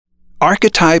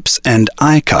Archetypes and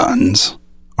icons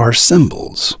are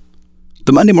symbols.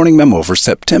 The Monday Morning Memo for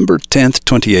September 10th,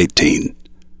 2018.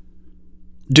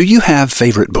 Do you have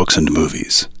favorite books and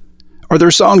movies? Are there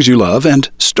songs you love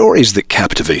and stories that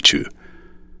captivate you?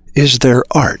 Is there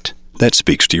art that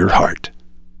speaks to your heart?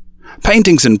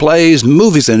 Paintings and plays,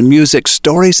 movies and music,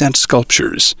 stories and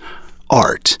sculptures.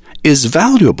 Art is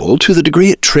valuable to the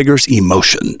degree it triggers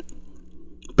emotion.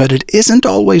 But it isn't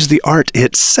always the art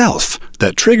itself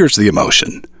that triggers the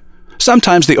emotion.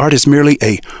 Sometimes the art is merely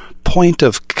a point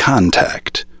of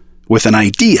contact with an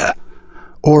idea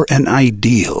or an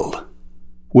ideal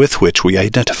with which we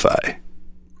identify.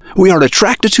 We are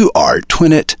attracted to art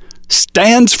when it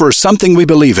stands for something we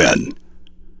believe in,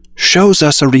 shows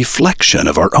us a reflection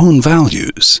of our own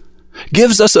values,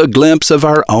 gives us a glimpse of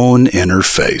our own inner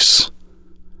face.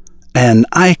 An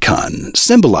icon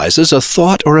symbolizes a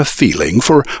thought or a feeling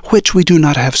for which we do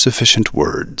not have sufficient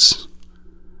words.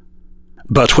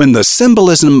 But when the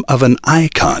symbolism of an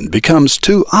icon becomes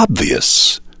too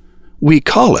obvious, we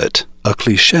call it a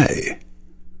cliché.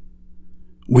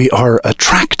 We are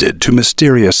attracted to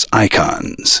mysterious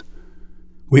icons.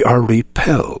 We are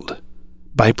repelled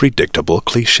by predictable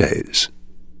clichés.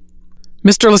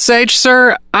 Mr. Lesage,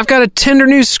 sir, I've got a tender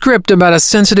new script about a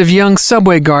sensitive young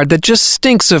subway guard that just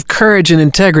stinks of courage and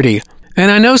integrity.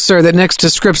 And I know, sir, that next to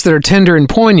scripts that are tender and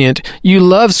poignant, you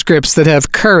love scripts that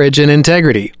have courage and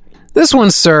integrity. This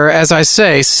one, sir, as I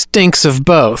say, stinks of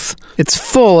both. It's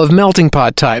full of melting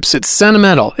pot types, it's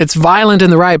sentimental, it's violent in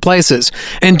the right places,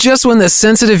 and just when the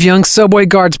sensitive young subway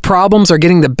guard's problems are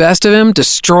getting the best of him,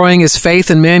 destroying his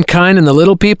faith in mankind and the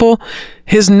little people,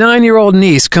 his 9-year-old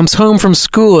niece comes home from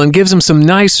school and gives him some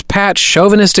nice, pat,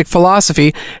 chauvinistic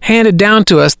philosophy handed down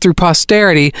to us through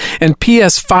posterity and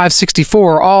PS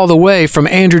 564 all the way from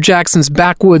Andrew Jackson's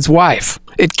Backwoods Wife.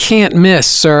 It can't miss,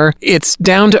 sir. It's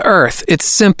down to earth, it's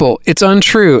simple, it's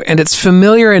untrue, and it's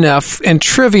familiar enough and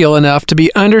trivial enough to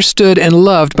be understood and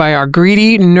loved by our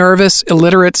greedy, nervous,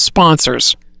 illiterate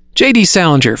sponsors. J.D.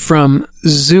 Salinger from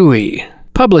Zooey,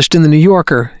 published in The New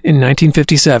Yorker in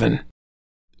 1957.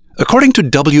 According to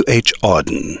W.H.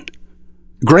 Auden,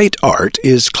 great art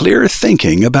is clear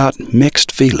thinking about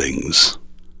mixed feelings.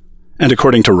 And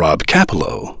according to Rob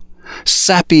Capello,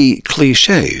 sappy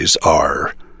clichés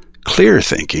are clear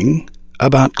thinking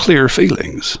about clear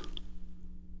feelings.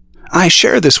 I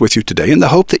share this with you today in the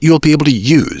hope that you'll be able to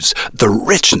use the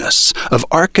richness of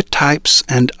archetypes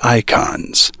and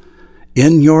icons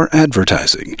in your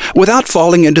advertising without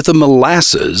falling into the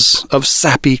molasses of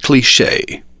sappy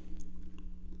cliché.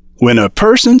 When a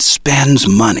person spends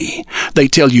money, they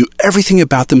tell you everything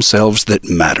about themselves that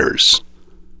matters.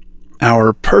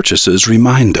 Our purchases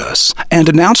remind us and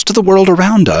announce to the world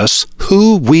around us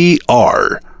who we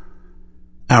are.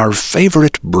 Our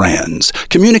favorite brands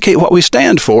communicate what we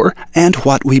stand for and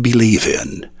what we believe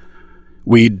in.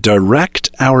 We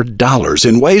direct our dollars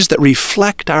in ways that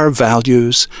reflect our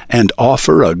values and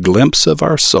offer a glimpse of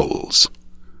our souls.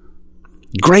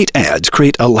 Great ads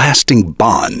create a lasting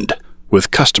bond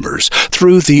with customers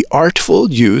through the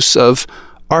artful use of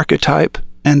archetype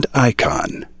and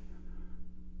icon.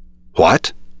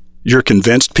 What? You're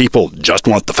convinced people just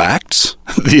want the facts?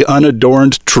 The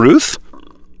unadorned truth?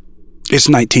 It's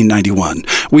 1991.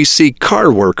 We see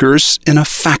car workers in a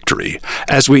factory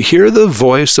as we hear the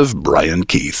voice of Brian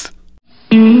Keith.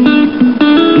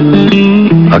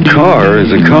 A car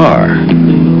is a car.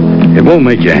 It won't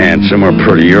make you handsome or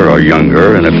prettier or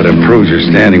younger, and if it improves your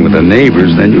standing with the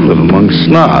neighbors, then you live among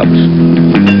snobs.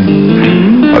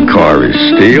 A car is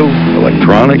steel,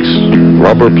 electronics,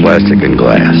 rubber, plastic, and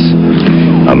glass.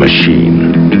 A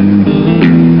machine.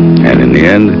 And in the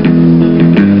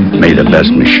end, may the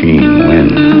best machine win.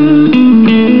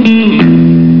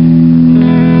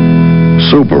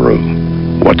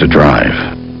 Subaru, what to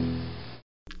drive.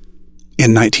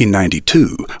 In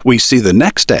 1992, we see the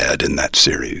next ad in that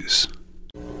series.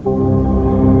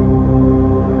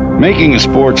 Making a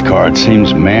sports car, it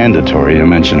seems mandatory to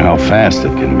mention how fast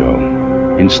it can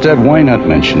go. Instead, why not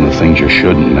mention the things you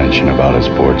shouldn't mention about a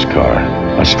sports car?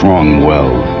 A strong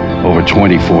weld, over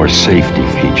 24 safety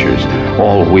features,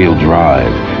 all-wheel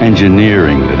drive,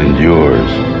 engineering that endures.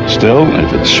 Still,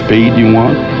 if it's speed you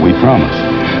want, we promise.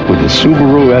 With the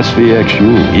Subaru SVX,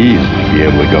 you'll easily be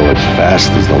able to go as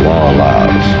fast as the law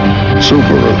allows.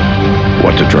 Subaru,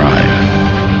 what to drive.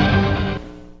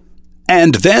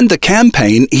 And then the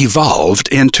campaign evolved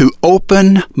into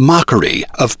open mockery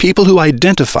of people who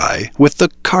identify with the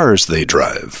cars they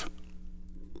drive.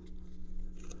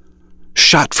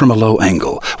 Shot from a low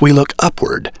angle, we look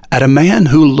upward at a man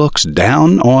who looks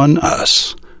down on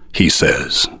us. He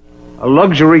says, "A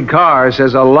luxury car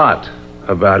says a lot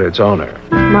about its owner.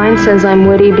 Mine says I'm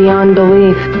witty beyond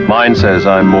belief. Mine says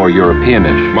I'm more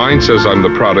Europeanish. Mine says I'm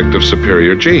the product of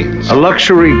superior genes. A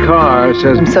luxury car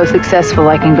says I'm so successful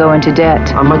I can go into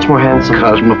debt. I'm much more handsome.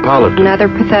 Cosmopolitan. Another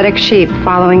pathetic sheep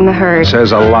following the herd.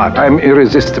 Says a lot. I'm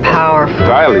irresistible. Powerful.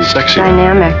 Stylish. Sexy.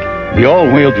 Dynamic. The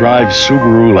all-wheel drive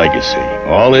Subaru Legacy.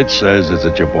 All it says is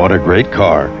that you bought a great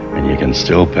car and you can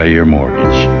still pay your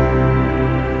mortgage.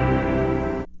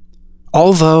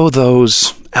 Although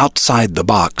those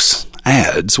outside-the-box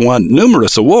ads won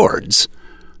numerous awards,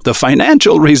 the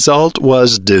financial result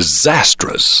was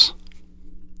disastrous.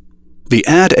 The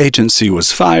ad agency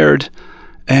was fired,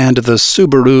 and the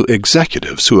Subaru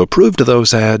executives who approved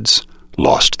those ads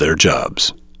lost their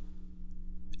jobs.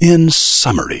 In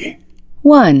summary,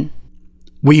 1.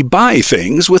 We buy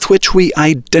things with which we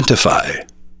identify.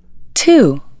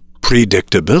 2.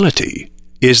 Predictability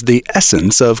is the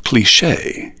essence of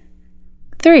cliché.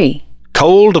 3.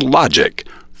 Cold logic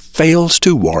fails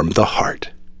to warm the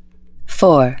heart.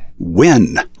 4.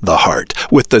 Win the heart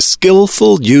with the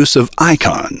skillful use of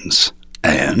icons.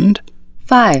 And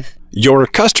 5. your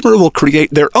customer will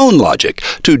create their own logic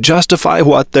to justify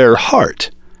what their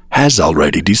heart has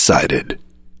already decided.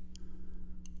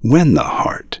 Win the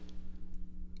heart.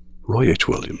 Roy H.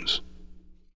 Williams.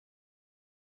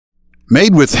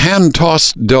 Made with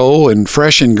hand-tossed dough and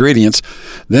fresh ingredients,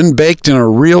 then baked in a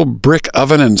real brick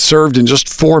oven and served in just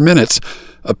 4 minutes,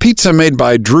 a pizza made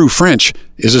by Drew French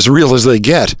is as real as they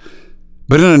get.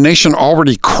 But in a nation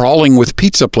already crawling with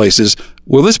pizza places,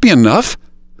 will this be enough?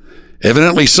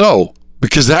 Evidently so,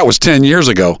 because that was 10 years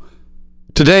ago.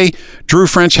 Today, Drew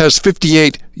French has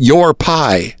 58 Your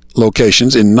Pie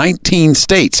locations in 19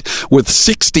 states, with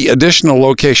 60 additional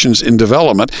locations in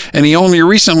development, and he only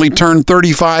recently turned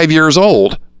 35 years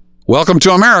old. Welcome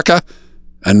to America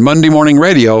and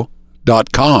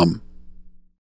MondayMorningRadio.com.